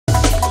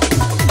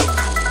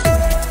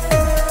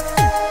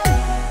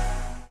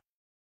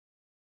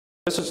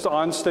This is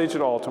on stage at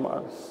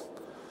Altamont.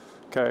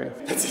 Okay.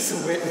 This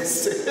is a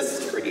witness to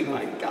history,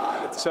 my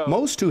God.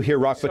 Most who hear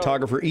rock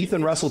photographer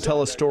Ethan Russell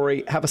tell a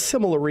story have a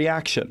similar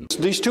reaction.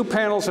 These two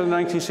panels in the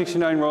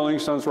 1969 Rolling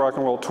Stones Rock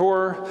and Roll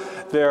Tour.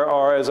 There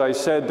are, as I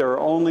said, there are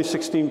only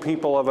 16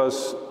 people of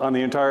us on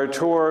the entire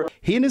tour.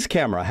 He and his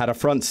camera had a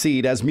front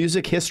seat as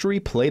music history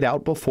played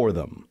out before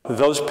them.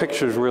 Those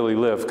pictures really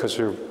live because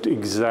they're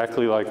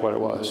exactly like what it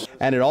was.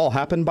 And it all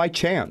happened by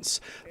chance.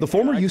 The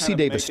former UC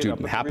Davis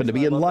student happened to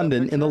be in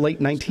London in the late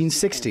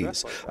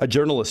 1960s. A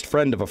journalist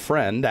friend of a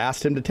friend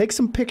asked him to take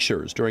some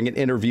pictures during an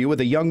interview with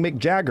a young Mick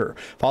Jagger,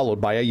 followed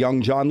by a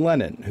young John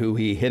Lennon, who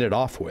he hit it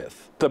off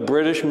with. The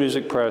British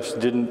music press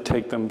didn't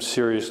take them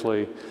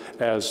seriously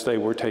as they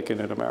were taken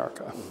in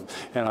America.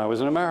 And I was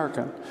an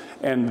American.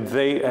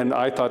 And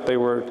I thought they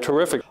were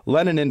terrific.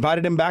 Lennon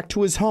invited him back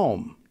to his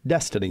home.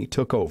 Destiny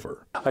took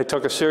over. I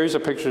took a series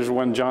of pictures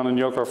when John and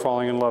Yoko are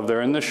falling in love.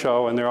 They're in the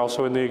show and they're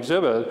also in the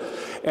exhibit.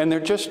 And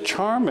they're just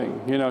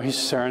charming. You know, he's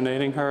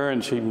serenading her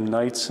and she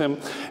knights him.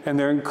 And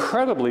they're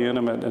incredibly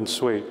intimate and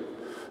sweet.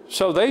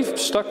 So they've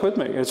stuck with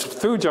me. It's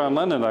through John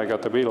Lennon I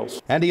got the Beatles.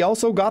 And he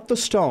also got the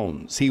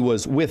Stones. He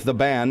was with the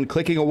band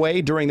clicking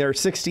away during their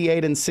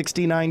 68 and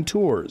 69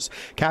 tours,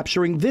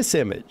 capturing this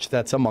image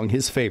that's among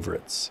his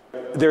favorites.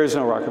 There is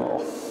no rock and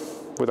roll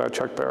without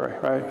Chuck Berry,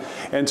 right?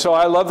 And so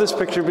I love this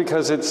picture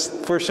because it's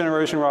first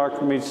generation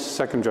rock meets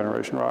second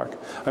generation rock.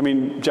 I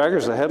mean,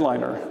 Jagger's the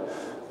headliner,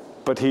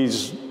 but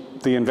he's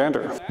the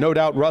inventor. No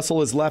doubt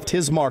Russell has left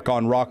his mark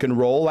on rock and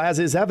roll, as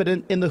is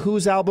evident in the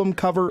Who's album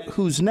cover,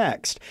 Who's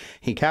Next.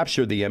 He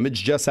captured the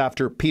image just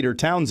after Peter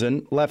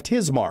Townsend left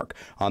his mark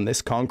on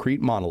this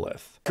concrete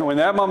monolith. When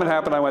that moment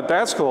happened, I went,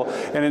 that's cool.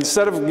 And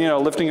instead of, you know,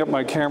 lifting up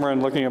my camera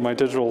and looking at my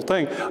digital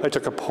thing, I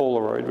took a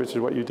Polaroid, which is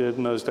what you did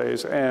in those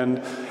days.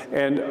 And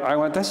I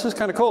went, this is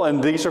kind of cool.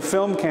 And these are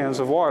film cans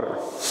of water.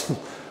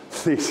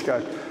 These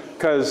guys,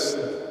 because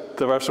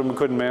the rest of them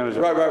couldn't manage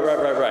it.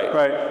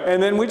 Right.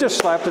 And then we just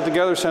slapped it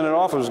together, sent it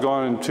off. It was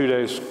gone in 2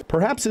 days.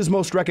 Perhaps his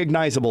most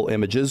recognizable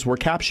images were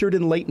captured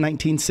in late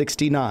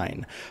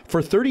 1969.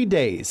 For 30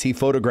 days, he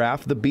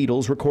photographed the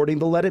Beatles recording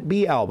the Let It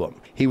Be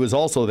album. He was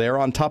also there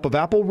on top of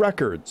Apple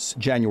Records,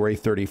 January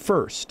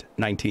 31st,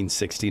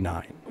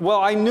 1969.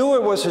 Well, I knew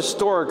it was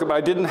historic, but I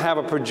didn't have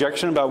a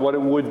projection about what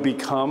it would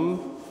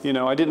become. You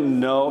know, I didn't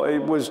know it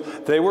was.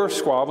 They were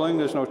squabbling.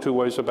 There's no two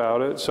ways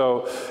about it.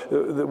 So,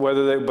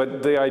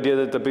 but the idea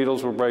that the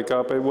Beatles would break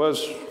up, it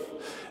was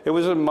you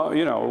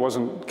know, it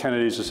wasn't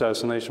Kennedy's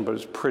assassination, but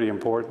it's pretty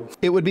important.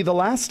 It would be the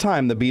last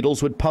time the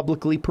Beatles would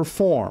publicly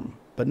perform,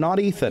 but not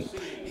Ethan.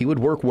 He would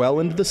work well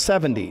into the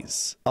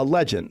 70s. A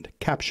legend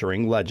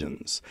capturing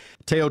legends.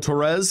 Teo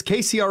Torres,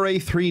 KCRA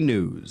 3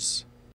 News.